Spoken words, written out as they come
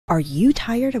Are you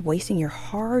tired of wasting your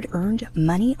hard-earned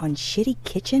money on shitty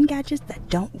kitchen gadgets that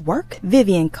don't work?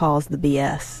 Vivian calls the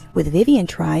BS. With Vivian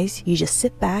Tries, you just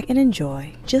sit back and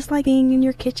enjoy, just like being in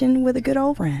your kitchen with a good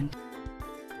old friend.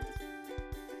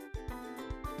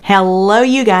 Hello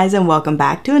you guys, and welcome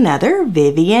back to another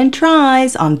Vivian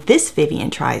Tries. On this Vivian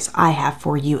Tries, I have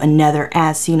for you another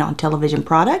as seen on television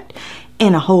product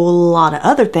and a whole lot of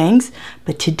other things,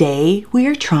 but today we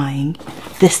are trying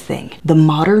this thing, the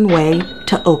modern way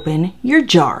to open your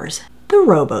jars, the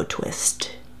Robo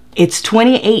Twist. It's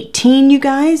 2018, you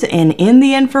guys, and in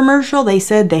the infomercial they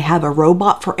said they have a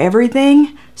robot for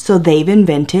everything, so they've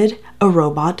invented a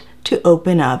robot to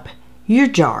open up your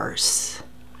jars.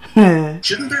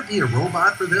 Shouldn't there be a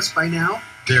robot for this by now?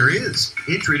 There is.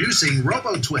 Introducing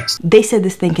Robo Twist. They said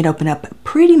this thing can open up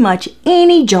pretty much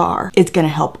any jar. It's gonna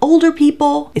help older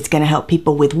people. It's gonna help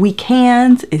people with weak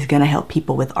hands. It's gonna help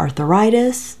people with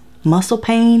arthritis, muscle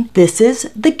pain. This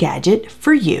is the gadget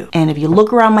for you. And if you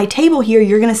look around my table here,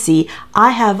 you're gonna see I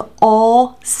have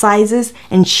all sizes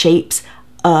and shapes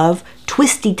of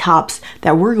twisty tops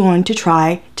that we're going to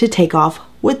try to take off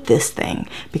with this thing,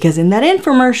 because in that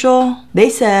infomercial they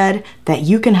said that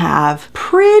you can have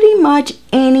pretty much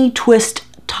any twist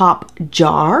top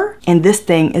jar, and this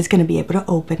thing is going to be able to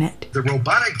open it. The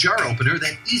robotic jar opener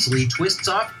that easily twists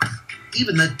off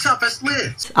even the toughest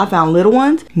lids. I found little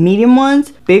ones, medium ones,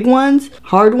 big ones,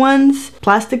 hard ones,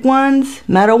 plastic ones,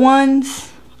 metal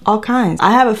ones, all kinds.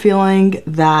 I have a feeling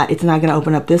that it's not going to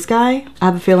open up this guy. I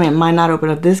have a feeling it might not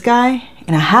open up this guy,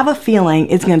 and I have a feeling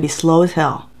it's going to be slow as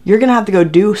hell. You're gonna have to go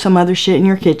do some other shit in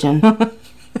your kitchen. I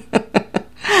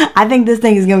think this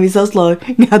thing is gonna be so slow,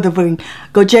 you have to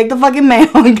go check the fucking mail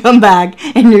and come back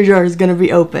and your jar is gonna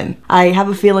be open. I have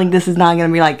a feeling this is not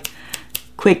gonna be like,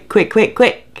 quick, quick, quick,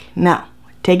 quick. No,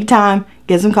 take your time,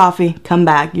 get some coffee, come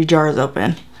back, your jar is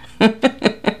open.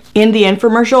 In the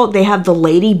infomercial, they have the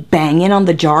lady banging on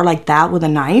the jar like that with a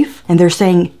knife, and they're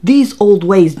saying, these old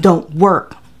ways don't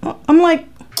work. I'm like,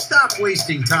 stop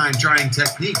wasting time trying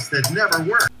techniques that never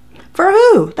work. For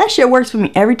who? That shit works for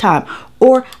me every time.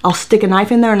 Or I'll stick a knife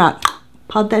in there and I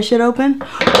pop that shit open.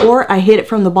 Or I hit it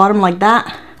from the bottom like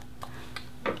that.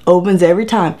 Opens every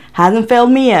time. Hasn't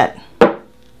failed me yet.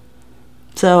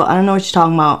 So I don't know what you're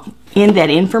talking about. In that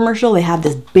infomercial, they have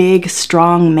this big,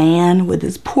 strong man with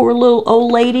this poor little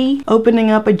old lady opening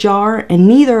up a jar, and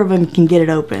neither of them can get it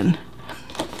open.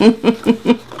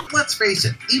 Let's face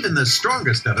it, even the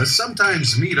strongest of us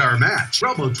sometimes meet our match.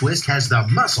 Robo Twist has the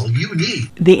muscle you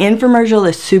need. The infomercial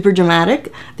is super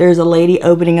dramatic. There's a lady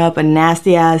opening up a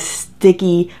nasty ass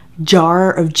sticky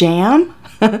jar of jam.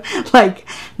 Like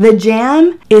the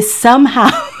jam is somehow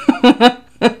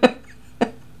that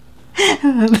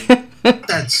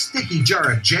sticky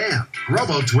jar of jam.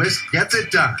 Robo Twist gets it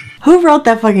done. Who wrote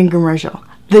that fucking commercial?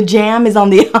 The jam is on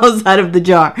the outside of the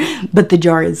jar, but the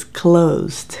jar is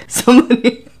closed.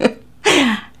 Somebody,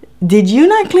 did you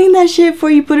not clean that shit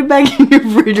before you put it back in your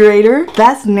refrigerator?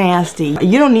 That's nasty.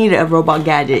 You don't need a robot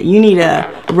gadget. You need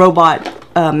a robot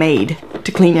maid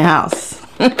to clean your house.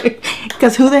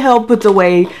 Because who the hell puts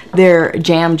away their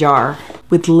jam jar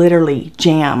with literally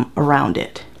jam around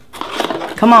it?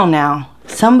 Come on now.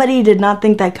 Somebody did not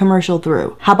think that commercial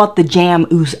through. How about the jam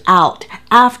ooze out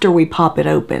after we pop it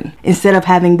open, instead of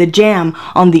having the jam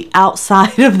on the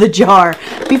outside of the jar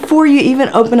before you even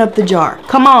open up the jar?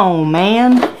 Come on,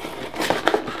 man.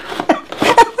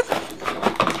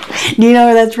 Do you know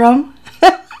where that's from?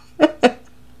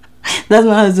 That's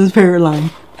my husband's favorite line.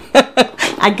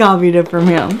 I copied it from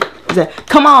him. He said,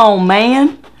 come on,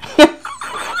 man.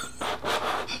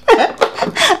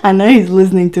 I know he's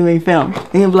listening to me film.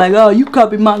 And he'll be like, oh, you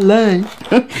copied my line.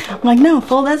 I'm like, no,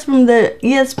 fool, that's from the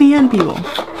ESPN people.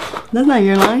 That's not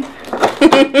your line.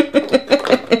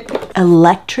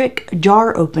 Electric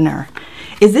jar opener.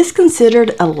 Is this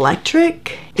considered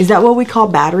electric? Is that what we call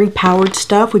battery powered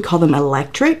stuff? We call them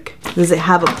electric? Does it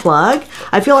have a plug?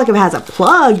 I feel like if it has a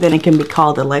plug, then it can be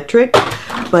called electric.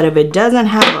 But if it doesn't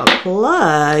have a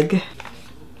plug,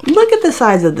 look at the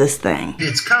size of this thing.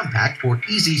 It's compact for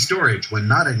easy storage when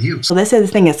not in use. So they said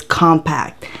this thing is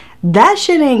compact. That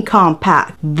shit ain't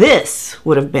compact. This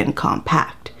would have been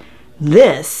compact.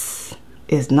 This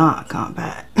is not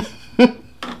compact.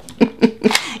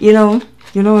 You know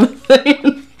what I'm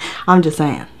saying? I'm just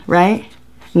saying, right?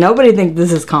 Nobody thinks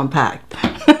this is compact.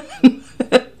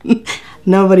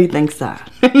 Nobody thinks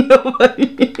that.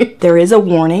 Nobody. There is a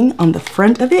warning on the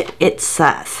front of it. It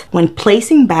says, when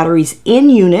placing batteries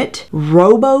in unit,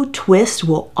 Robo Twist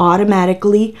will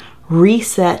automatically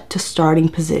reset to starting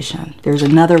position. There's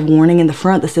another warning in the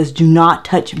front that says, do not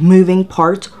touch moving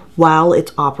parts while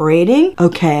it's operating.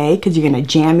 Okay, because you're gonna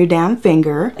jam your damn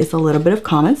finger. It's a little bit of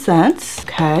common sense.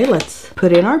 Okay, let's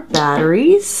put in our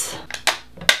batteries.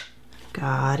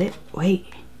 Got it. Wait.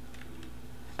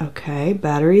 Okay,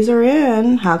 batteries are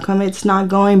in. How come it's not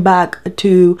going back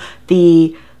to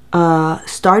the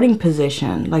starting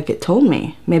position like it told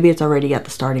me? Maybe it's already at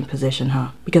the starting position,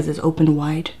 huh? Because it's open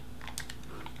wide.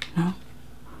 No?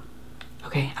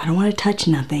 Okay, I don't want to touch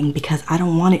nothing because I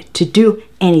don't want it to do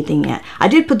anything yet. I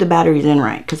did put the batteries in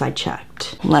right because I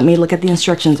checked. Let me look at the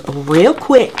instructions real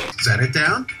quick. Set it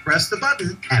down, press the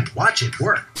button, and watch it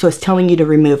work. So it's telling you to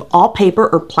remove all paper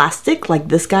or plastic like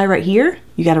this guy right here.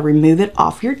 You got to remove it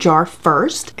off your jar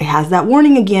first. It has that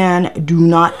warning again. Do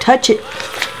not touch it.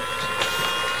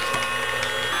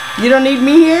 You don't need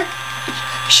me here?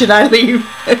 Should I leave?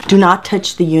 Do not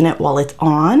touch the unit while it's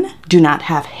on. Do not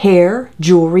have hair,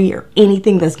 jewelry, or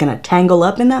anything that's gonna tangle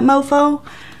up in that mofo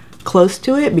close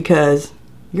to it because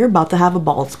you're about to have a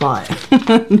bald spot.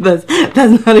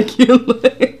 that's not a cute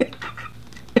look.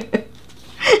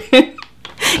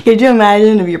 Could you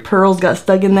imagine if your pearls got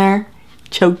stuck in there,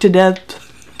 choked to death?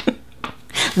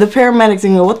 The paramedics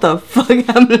can go, what the fuck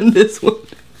happened to this one?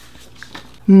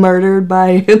 Murdered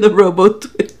by the Robo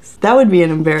Twist. That would be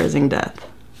an embarrassing death.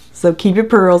 So keep your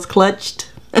pearls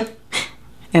clutched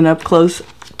and up close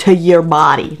to your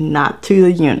body, not to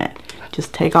the unit.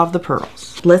 Just take off the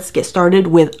pearls. Let's get started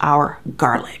with our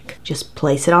garlic. Just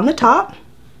place it on the top.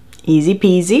 Easy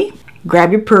peasy.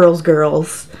 Grab your pearls,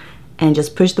 girls, and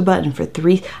just push the button for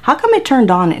 3. How come it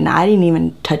turned on and I didn't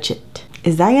even touch it?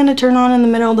 Is that gonna turn on in the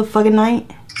middle of the fucking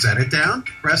night? Set it down,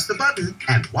 press the button,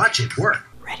 and watch it work.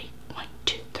 Ready? 1,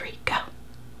 2, 3, go.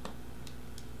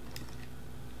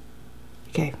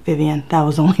 Okay, Vivian, that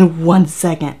was only 1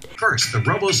 second. First, the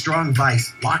Robo Strong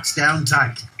vise locks down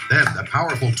tight. Then the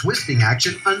powerful twisting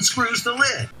action unscrews the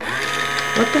lid.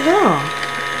 What the hell?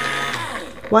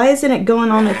 Why isn't it going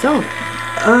on its own?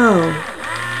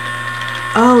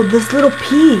 Oh, this little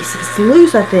piece is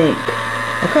loose, I think.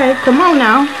 Okay, come on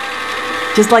now.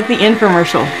 Just like the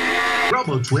infomercial.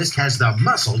 Robo Twist has the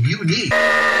muscle you need.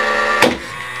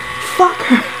 Fuck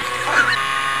her.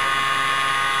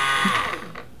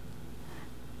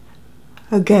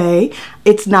 Okay,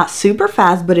 it's not super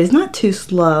fast, but it's not too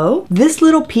slow. This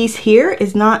little piece here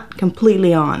is not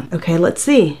completely on. Okay, let's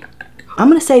see. I'm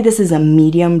gonna say this is a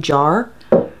medium jar.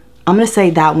 I'm gonna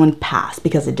say that one passed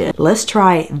because it did. Let's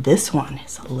try this one.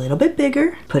 It's a little bit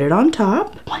bigger. Put it on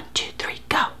top. 1, 2, 3,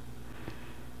 go.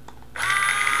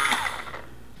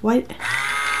 What?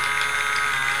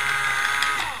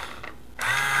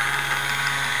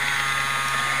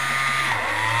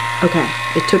 Okay,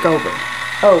 it took over.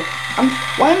 Oh.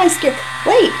 Why am I scared?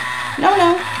 Wait,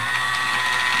 no.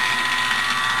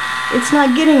 It's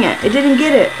not getting it. It didn't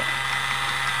get it.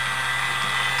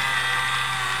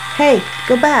 Hey,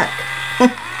 go back.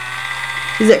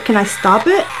 Can I stop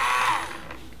it?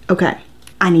 Okay,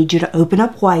 I need you to open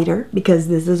up wider because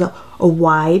this is a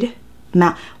wide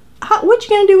mouth. What you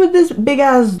gonna do with this big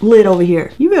ass lid over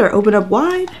here? You better open up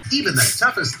wide. Even the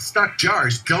toughest stuck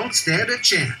jars don't stand a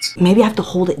chance. Maybe I have to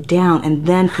hold it down and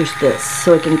then push this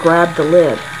so it can grab the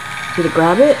lid. Did it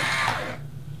grab it?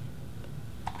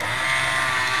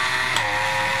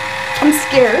 I'm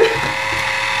scared.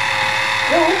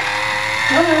 No.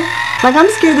 Like I'm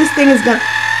scared this thing is gonna...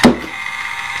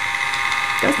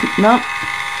 Nope.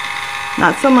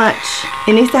 Not so much.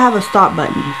 It needs to have a stop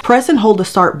button. Press and hold the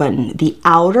start button. The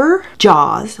outer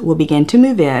jaws will begin to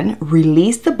move in.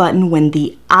 Release the button when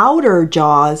the outer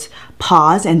jaws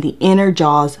pause and the inner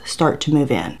jaws start to move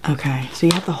in. Okay, so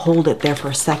you have to hold it there for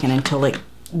a second until it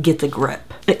gets a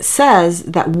grip. It says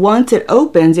that once it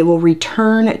opens, it will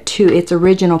return to its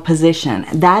original position.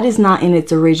 That is not in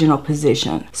its original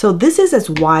position. So this is as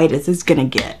wide as it's gonna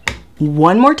get.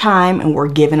 One more time and we're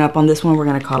giving up on this one. We're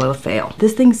gonna call it a fail.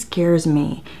 This thing scares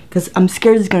me because I'm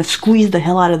scared it's gonna squeeze the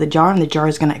hell out of the jar and the jar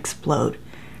is gonna explode.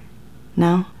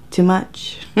 No? Too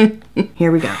much?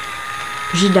 Here we go.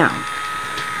 Push it down.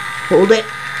 Hold it.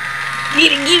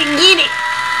 Get it.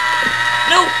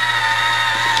 No.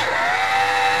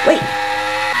 Wait.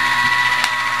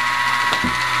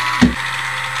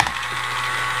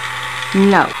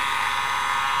 No.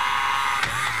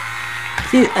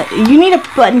 See, you need a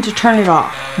button to turn it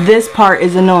off. This part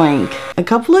is annoying. A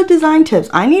couple of design tips.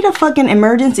 I need a fucking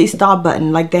emergency stop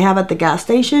button like they have at the gas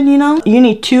station, you know? You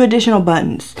need 2 additional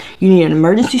buttons. You need an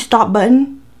emergency stop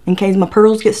button in case my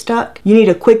pearls get stuck. You need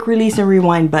a quick release and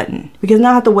rewind button. Because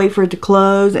now I have to wait for it to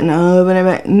close and open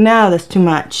it. No, that's too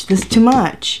much. That's too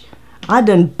much. I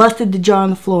done busted the jar on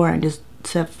the floor and just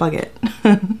said fuck it.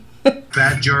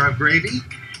 Fat jar of gravy?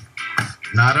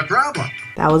 Not a problem.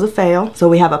 That was a fail. So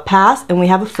we have a pass and we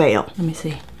have a fail. Let me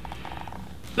see.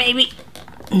 Maybe.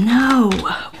 No.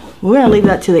 We're gonna leave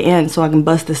that to the end so I can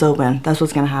bust this open. That's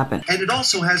what's gonna happen. And it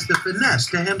also has the finesse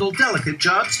to handle delicate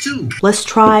jobs too. Let's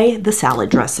try the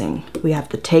salad dressing. We have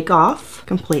to take off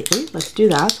completely. Let's do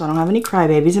that so I don't have any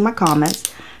crybabies in my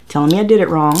comments telling me I did it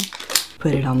wrong.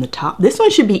 Put it on the top. This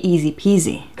one should be easy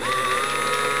peasy.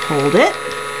 Hold it.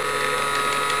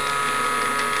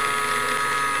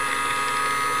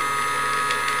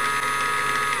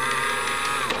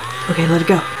 Okay, let it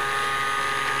go.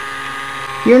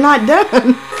 You're not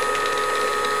done.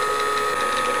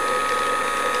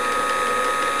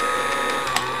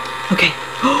 Okay.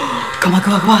 Come on,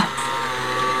 come on, come on.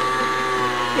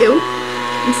 Ew.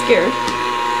 I'm scared.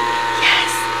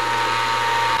 Yes.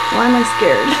 Why am I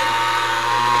scared?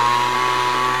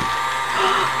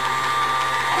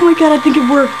 Oh my god, I think it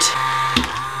worked.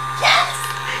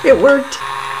 Yes! It worked.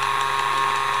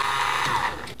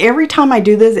 Every time I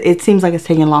do this, it seems like it's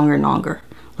taking longer and longer.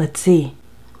 Let's see.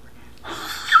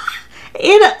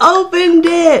 It opened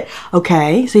it.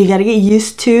 Okay, so you gotta get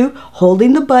used to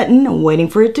holding the button and waiting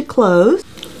for it to close.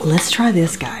 Let's try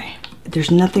this guy. There's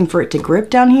nothing for it to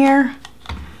grip down here.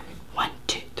 1,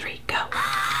 2, 3, go.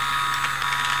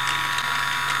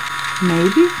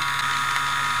 Maybe?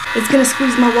 It's gonna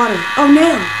squeeze my water. Oh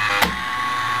no!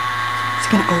 It's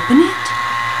gonna open it?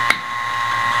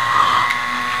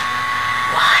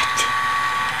 What?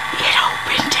 It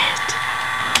opened it.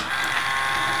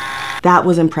 That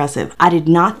was impressive. I did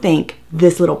not think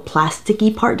this little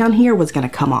plasticky part down here was gonna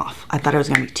come off. I thought it was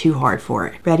gonna be too hard for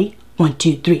it. Ready? 1,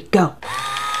 2, 3, go.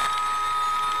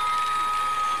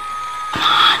 Come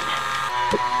on.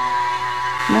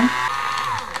 No?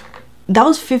 That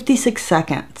was 56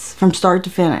 seconds from start to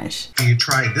finish. Do you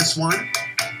try this one?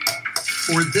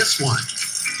 Or this one?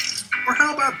 Or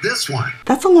how about this one?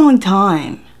 That's a long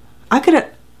time. I could have...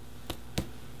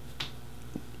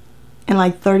 in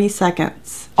like 30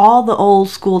 seconds. All the old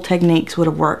school techniques would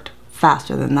have worked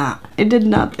faster than that. It did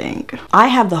nothing. I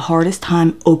have the hardest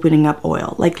time opening up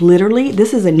oil. Like literally,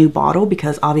 this is a new bottle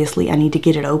because obviously I need to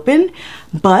get it open.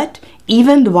 But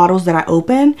even the bottles that I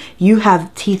open, you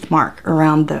have teeth mark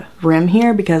around the rim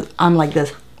here because I'm like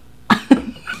this. Okay,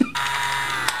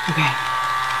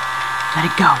 let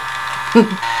it go.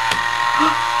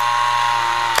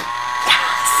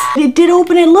 Yes! It did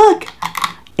open it, look!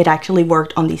 It actually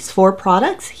worked on these 4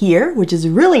 products here, which is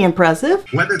really impressive.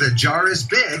 Whether the jar is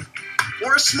big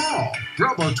or small,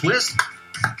 Robo Twist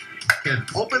can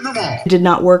open them all. It did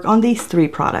not work on these 3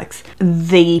 products.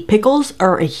 The pickles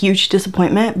are a huge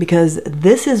disappointment because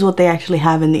this is what they actually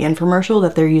have in the infomercial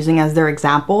that they're using as their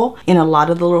example in a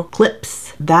lot of the little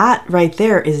clips. That right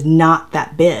there is not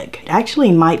that big. It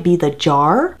actually might be the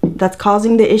jar that's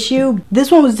causing the issue.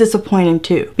 This one was disappointing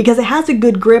too because it has a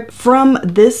good grip from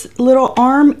this little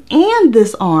arm and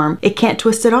this arm. It can't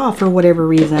twist it off for whatever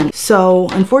reason. So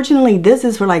unfortunately, this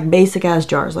is for like basic ass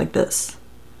jars like this.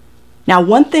 Now,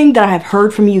 one thing that I have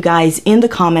heard from you guys in the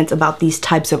comments about these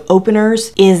types of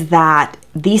openers is that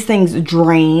these things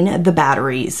drain the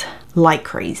batteries like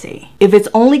crazy. If it's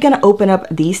only gonna open up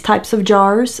these types of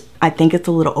jars, I think it's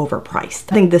a little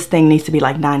overpriced. I think this thing needs to be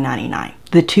like $9.99.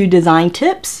 The 2 design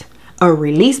tips, a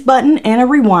release button and a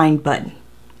rewind button.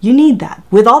 You need that.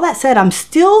 With all that said, I'm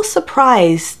still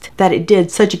surprised that it did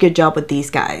such a good job with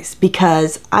these guys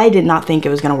because I did not think it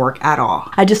was gonna work at all.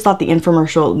 I just thought the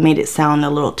infomercial made it sound a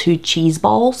little too cheese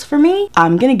balls for me.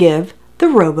 I'm gonna give the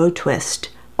Robo Twist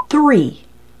 3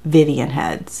 Vivian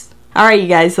heads. Alright you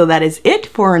guys, so that is it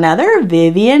for another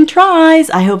Vivian Tries.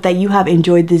 I hope that you have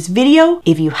enjoyed this video.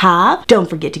 If you have, don't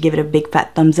forget to give it a big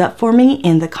fat thumbs up for me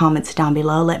in the comments down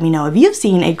below. Let me know if you've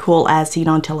seen a cool as seen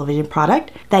on television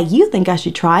product that you think I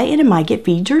should try and it might get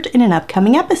featured in an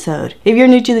upcoming episode. If you're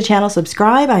new to the channel,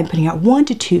 subscribe. I'm putting out 1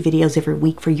 to 2 videos every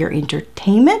week for your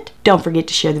entertainment. Don't forget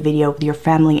to share the video with your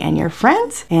family and your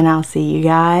friends. And I'll see you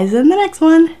guys in the next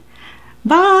one.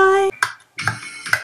 Bye!